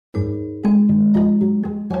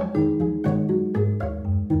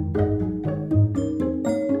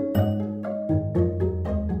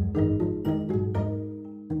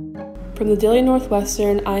the Daily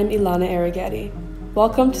Northwestern, I'm Ilana Arighetti.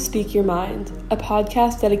 Welcome to Speak Your Mind, a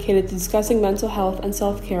podcast dedicated to discussing mental health and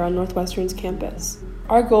self-care on Northwestern's campus.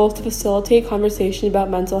 Our goal is to facilitate conversation about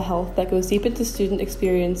mental health that goes deep into student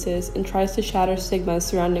experiences and tries to shatter stigmas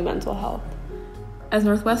surrounding mental health. As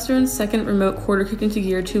Northwestern's second remote quarter kicked into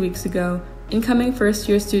gear 2 weeks ago, incoming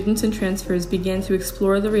first-year students and transfers began to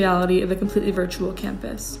explore the reality of a completely virtual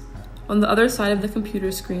campus. On the other side of the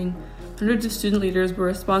computer screen, hundreds of student leaders were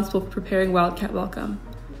responsible for preparing Wildcat Welcome.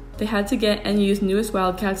 They had to get NU's newest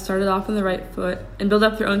Wildcats started off on the right foot and build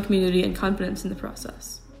up their own community and confidence in the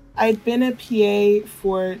process. I'd been a PA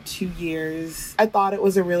for 2 years. I thought it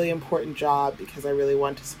was a really important job because I really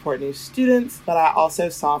wanted to support new students, but I also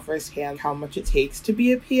saw firsthand how much it takes to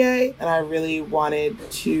be a PA, and I really wanted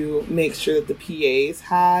to make sure that the PAs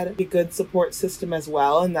had a good support system as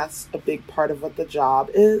well, and that's a big part of what the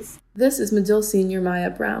job is. This is Medill Senior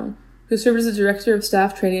Maya Brown, who served as the Director of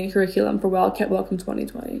Staff Training and Curriculum for Wildcat Welcome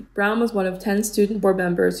 2020. Brown was one of 10 student board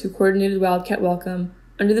members who coordinated Wildcat Welcome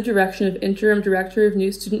under the direction of Interim Director of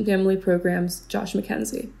New Student Family Programs, Josh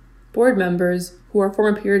McKenzie. Board members, who are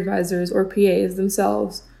former peer advisors or PAs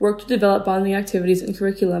themselves, work to develop bonding activities and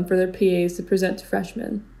curriculum for their PAs to present to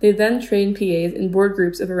freshmen. They then train PAs in board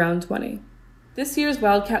groups of around 20. This year's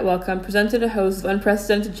Wildcat Welcome presented a host of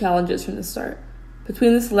unprecedented challenges from the start.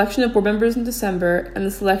 Between the selection of board members in December and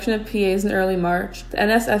the selection of PAs in early March, the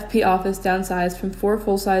NSFP office downsized from 4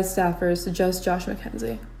 full-size staffers to just Josh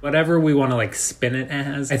McKenzie. Whatever we want to spin it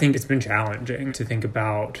as, I think it's been challenging to think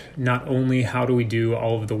about not only how do we do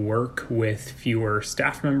all of the work with fewer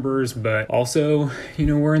staff members, but also,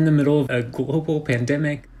 we're in the middle of a global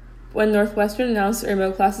pandemic. When Northwestern announced that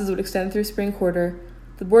remote classes would extend through spring quarter,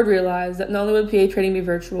 the board realized that not only would PA training be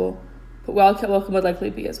virtual, but Wildcat Welcome would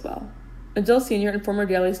likely be as well. Medill Senior and former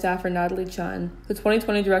daily staffer Natalie Chun, the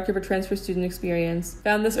 2020 Director for Transfer Student Experience,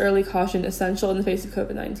 found this early caution essential in the face of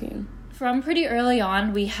COVID-19. From pretty early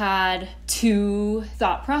on, we had 2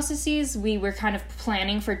 thought processes. We were kind of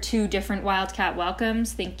planning for 2 different Wildcat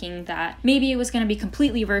Welcomes, thinking that maybe it was going to be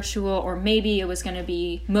completely virtual or maybe it was going to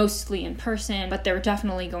be mostly in person, but there were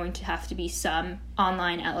definitely going to have to be some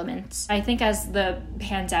online elements. I think as the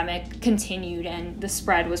pandemic continued and the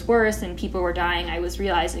spread was worse and people were dying, I was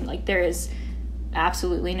realizing there is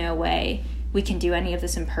absolutely no way we can do any of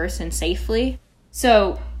this in person safely.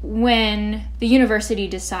 So when the university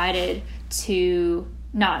decided to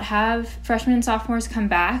not have freshmen and sophomores come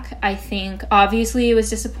back, I think obviously it was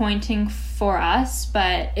disappointing for us,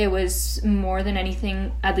 but it was more than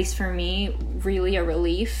anything, at least for me, really a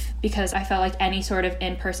relief because I felt like any sort of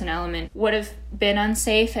in-person element would have been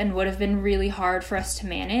unsafe and would have been really hard for us to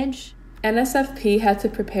manage. NSFP had to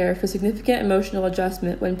prepare for significant emotional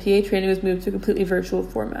adjustment when PA training was moved to a completely virtual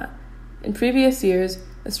format. In previous years,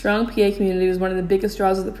 a strong PA community was one of the biggest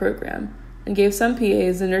draws of the program and gave some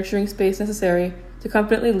PAs the nurturing space necessary to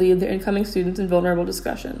confidently lead their incoming students in vulnerable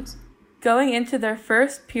discussions. Going into their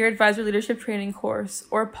first Peer Advisor Leadership Training course,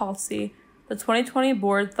 or PALSI, the 2020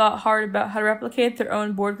 board thought hard about how to replicate their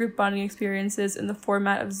own board group bonding experiences in the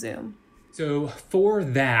format of Zoom. So for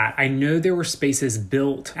that, I know there were spaces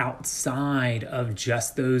built outside of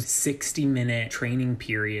just those 60-minute training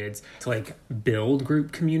periods to build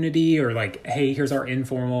group community or hey, here's our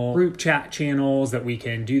informal group chat channels that we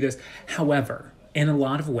can do this. However, in a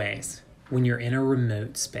lot of ways, when you're in a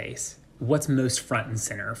remote space, what's most front and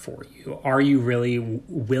center for you? Are you really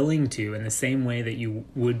willing to, in the same way that you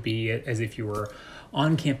would be as if you were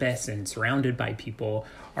on campus and surrounded by people,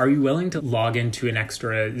 are you willing to log into an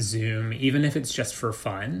extra Zoom, even if it's just for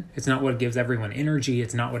fun? It's not what gives everyone energy.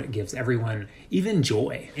 It's not what it gives everyone even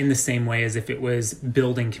joy in the same way as if it was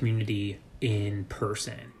building community in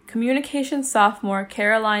person. Communications sophomore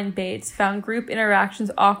Caroline Bates found group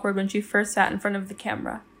interactions awkward when she first sat in front of the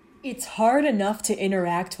camera. It's hard enough to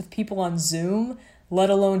interact with people on Zoom, let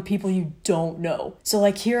alone people you don't know. So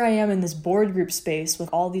here I am in this board group space with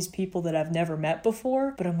all these people that I've never met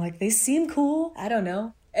before, but I'm they seem cool. I don't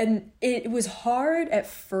know. And it was hard at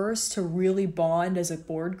first to really bond as a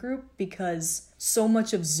board group because so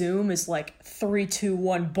much of Zoom is 3, 2,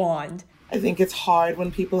 1 bond. I think it's hard when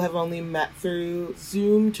people have only met through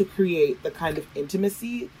Zoom to create the kind of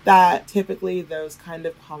intimacy that typically those kind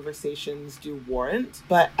of conversations do warrant.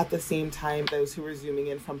 But at the same time, those who were Zooming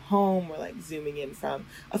in from home were zooming in from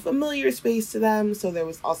a familiar space to them. So there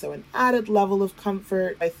was also an added level of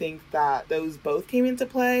comfort. I think that those both came into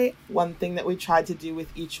play. One thing that we tried to do with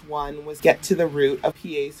each one was get to the root of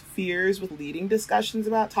PA's fears with leading discussions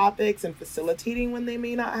about topics and facilitating educating when they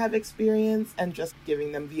may not have experience and just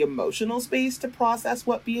giving them the emotional space to process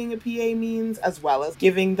what being a PA means, as well as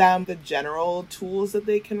giving them the general tools that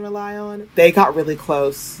they can rely on. They got really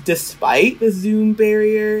close despite the Zoom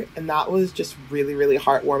barrier, and that was just really, really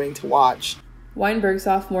heartwarming to watch. Weinberg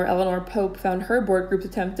sophomore Eleanor Pope found her board group's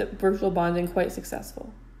attempt at virtual bonding quite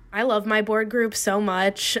successful. I love my board group so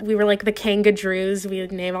much. We were like the Kangadroos. We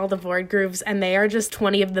would name all the board groups, and they are just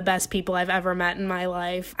 20 of the best people I've ever met in my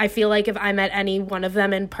life. I feel like if I met any one of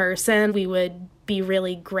them in person, we would be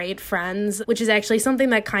really great friends, which is actually something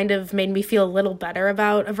that kind of made me feel a little better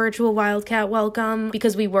about a virtual Wildcat Welcome,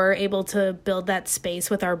 because we were able to build that space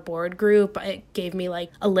with our board group. It gave me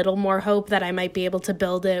like a little more hope that I might be able to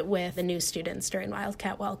build it with the new students during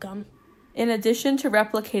Wildcat Welcome. In addition to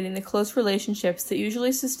replicating the close relationships that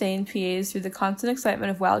usually sustain PAs through the constant excitement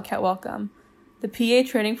of Wildcat Welcome, the PA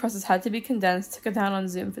training process had to be condensed to cut down on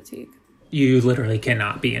Zoom fatigue. You literally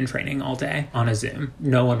cannot be in training all day on a Zoom.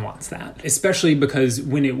 No one wants that. Especially because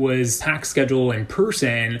when it was packed schedule in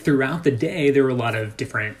person, throughout the day, there were a lot of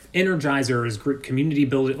different energizers, group community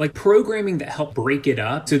building, like programming that helped break it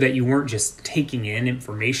up so that you weren't just taking in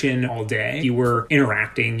information all day. You were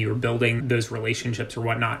interacting, you were building those relationships or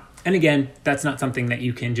whatnot. And again, that's not something that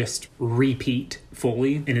you can just repeat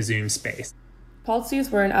fully in a Zoom space. Paltsies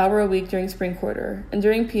were an hour a week during spring quarter, and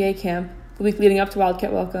during PA camp, the week leading up to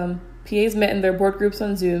Wildcat Welcome, PAs met in their board groups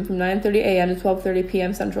on Zoom from 9:30 a.m. to 12:30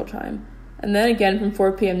 p.m. Central Time, and then again from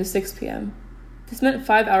 4 p.m. to 6 p.m. This meant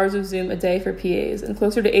 5 hours of Zoom a day for PAs, and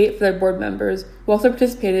closer to 8 for their board members, who also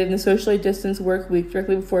participated in the socially distanced work week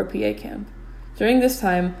directly before PA camp. During this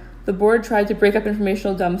time, the board tried to break up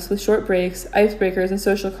informational dumps with short breaks, icebreakers, and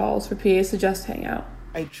social calls for PAs to just hang out.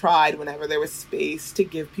 I tried whenever there was space to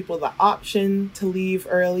give people the option to leave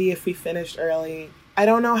early if we finished early. I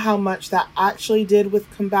don't know how much that actually did with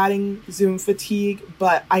combating Zoom fatigue,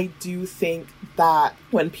 but I do think that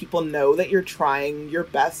when people know that you're trying your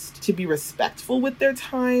best to be respectful with their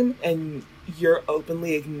time and you're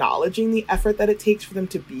openly acknowledging the effort that it takes for them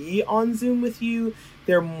to be on Zoom with you,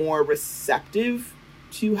 they're more receptive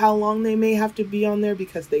to how long they may have to be on there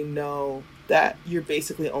because they know that you're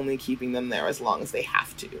basically only keeping them there as long as they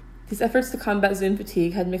have to. These efforts to combat Zoom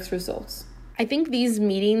fatigue had mixed results. I think these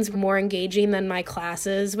meetings were more engaging than my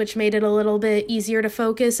classes, which made it a little bit easier to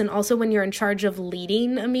focus. And also when you're in charge of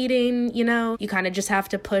leading a meeting, you kind of just have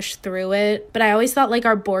to push through it. But I always thought like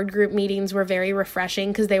our board group meetings were very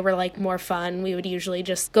refreshing because they were like more fun. We would usually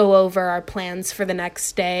just go over our plans for the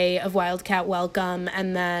next day of Wildcat Welcome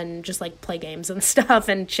and then just like play games and stuff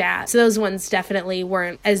and chat. So those ones definitely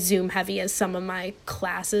weren't as Zoom heavy as some of my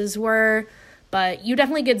classes were. But you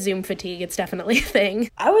definitely get Zoom fatigue. It's definitely a thing.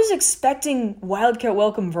 I was expecting Wildcat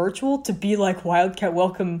Welcome virtual to be like Wildcat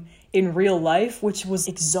Welcome in real life, which was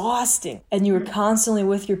exhausting. And you were constantly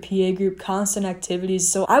with your PA group, constant activities.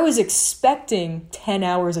 So I was expecting 10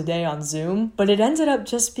 hours a day on Zoom, but it ended up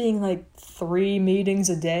just being like 3 meetings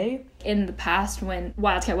a day. In the past, when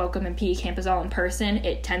Wildcat Welcome and PA Camp is all in person,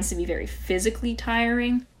 it tends to be very physically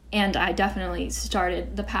tiring. And I definitely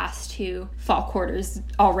started the past 2 fall quarters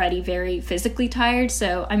already very physically tired.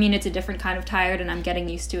 So, I mean, it's a different kind of tired, and I'm getting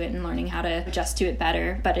used to it and learning how to adjust to it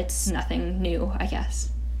better. But it's nothing new, I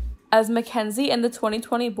guess. As Mackenzie and the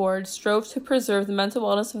 2020 board strove to preserve the mental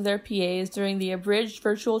wellness of their PAs during the abridged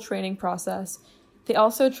virtual training process, they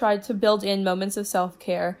also tried to build in moments of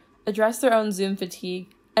self-care, address their own Zoom fatigue,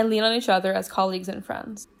 and lean on each other as colleagues and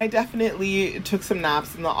friends. I definitely took some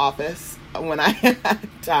naps in the office when I had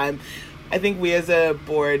time. I think we as a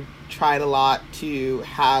board tried a lot to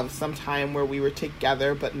have some time where we were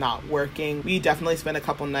together but not working. We definitely spent a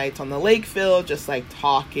couple nights on the Lakefield just like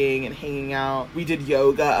talking and hanging out. We did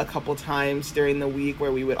yoga a couple times during the week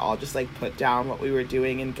where we would all just like put down what we were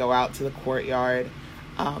doing and go out to the courtyard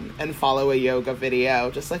and follow a yoga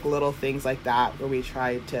video, just like little things like that where we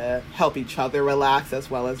tried to help each other relax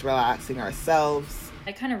as well as relaxing ourselves.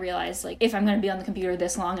 I kind of realized, like, if I'm going to be on the computer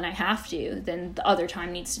this long and I have to, then the other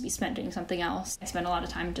time needs to be spent doing something else. I spent a lot of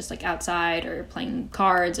time just, like, outside or playing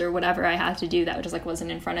cards or whatever I had to do that just, like, wasn't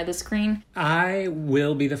in front of the screen. I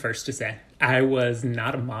will be the first to say I was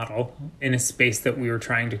not a model in a space that we were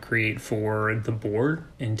trying to create for the board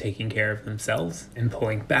in taking care of themselves and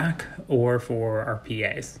pulling back, or for our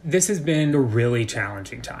PAs. This has been a really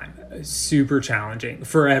challenging time, super challenging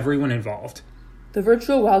for everyone involved. The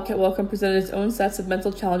virtual Wildcat Welcome presented its own sets of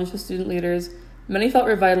mental challenges to student leaders. Many felt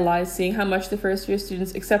revitalized seeing how much the first-year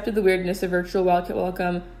students accepted the weirdness of virtual Wildcat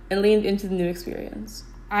Welcome and leaned into the new experience.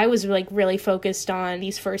 I was like really focused on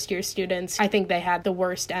these first year students. I think they had the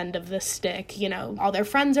worst end of the stick. You know, all their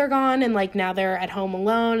friends are gone and like now they're at home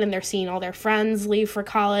alone and they're seeing all their friends leave for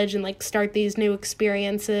college and like start these new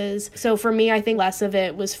experiences. So for me, I think less of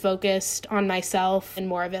it was focused on myself and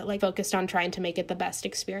more of it like focused on trying to make it the best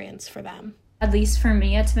experience for them. At least for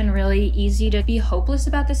me, it's been really easy to be hopeless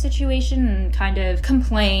about the situation and kind of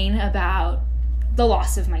complain about the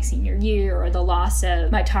loss of my senior year or the loss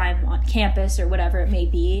of my time on campus or whatever it may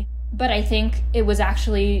be. But I think it was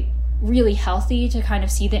actually really healthy to kind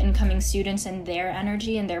of see the incoming students and their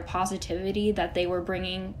energy and their positivity that they were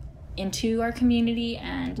bringing into our community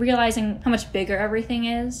and realizing how much bigger everything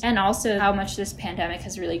is and also how much this pandemic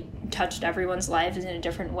has really touched everyone's lives in a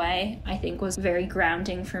different way, I think was very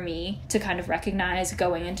grounding for me to kind of recognize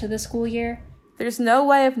going into the school year. There's no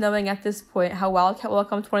way of knowing at this point how Wildcat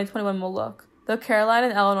Welcome 2021 will look, though Caroline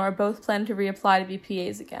and Eleanor both plan to reapply to be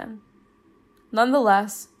PAs again.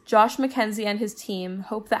 Nonetheless, Josh McKenzie and his team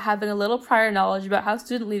hope that having a little prior knowledge about how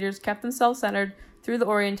student leaders kept themselves centered through the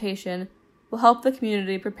orientation will help the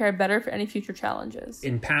community prepare better for any future challenges.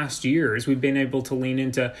 In past years, we've been able to lean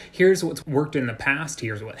into here's what's worked in the past,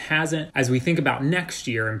 here's what hasn't. As we think about next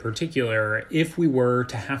year in particular, if we were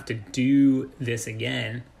to have to do this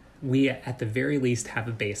again, we at the very least have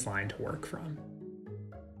a baseline to work from.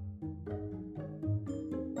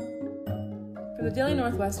 For the Daily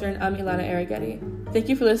Northwestern, I'm Ilana Arrighetti. Thank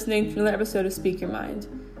you for listening to another episode of Speak Your Mind.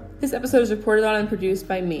 This episode is reported on and produced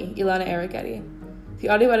by me, Ilana Arrighetti. The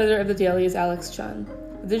audio editor of The Daily is Alex Chun.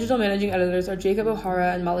 The digital managing editors are Jacob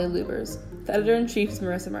O'Hara and Molly Lubers. The editor-in-chief is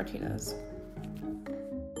Marissa Martinez.